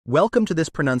Welcome to this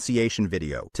pronunciation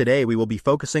video. Today we will be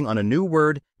focusing on a new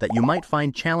word that you might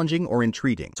find challenging or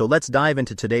intriguing. So let's dive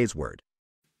into today's word.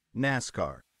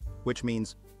 NASCAR, which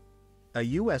means a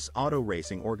U.S. auto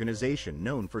racing organization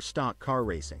known for stock car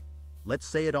racing. Let's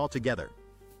say it all together.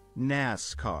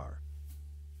 NASCAR.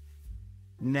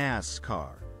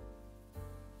 NASCAR.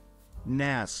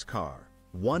 NASCAR.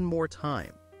 One more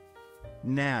time.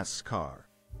 NASCAR.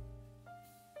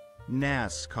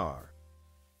 NASCAR.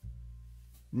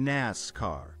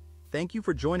 NASCAR. Thank you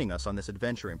for joining us on this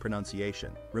adventure in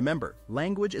pronunciation. Remember,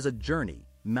 language is a journey,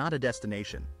 not a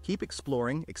destination. Keep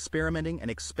exploring, experimenting,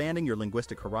 and expanding your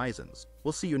linguistic horizons.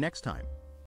 We'll see you next time.